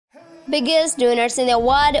Biggest donuts in the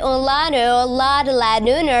world: Orlando, La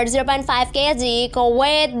donut 0.5 kg,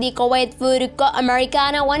 Kuwait, the Kuwait Food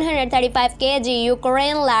Americana 135 kg,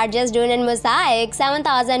 Ukraine largest donut mosaic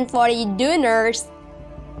 7,040 donuts.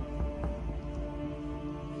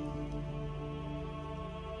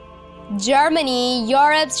 Germany,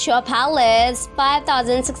 Europe's show palace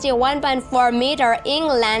 5,061.4 meter,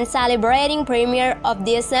 England celebrating premiere of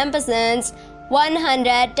The Simpsons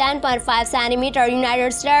 110.5 centimeter,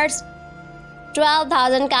 United States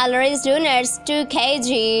 12,000 calories donuts 2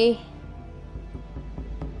 kg.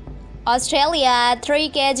 Australia 3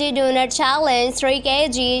 kg donut challenge 3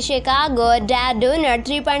 kg, Chicago dad donut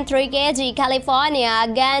 3.3 kg, California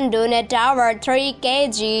again donut tower 3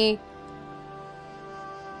 kg.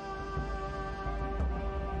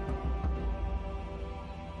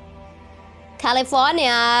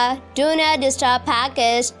 California donut star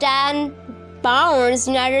package 10 pounds,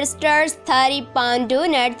 United States 30 pound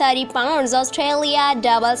donut 30 pounds, Australia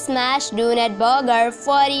double smash donut burger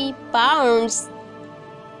 40 pounds.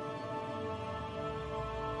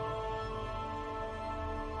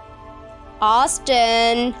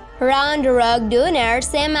 Austin round rug donut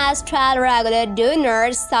same as 12 regular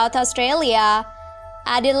donuts, South Australia.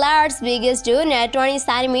 Adelaide's biggest donut 20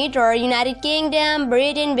 cm, United Kingdom,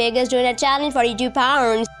 Britain biggest donut challenge 42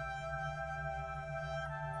 pounds.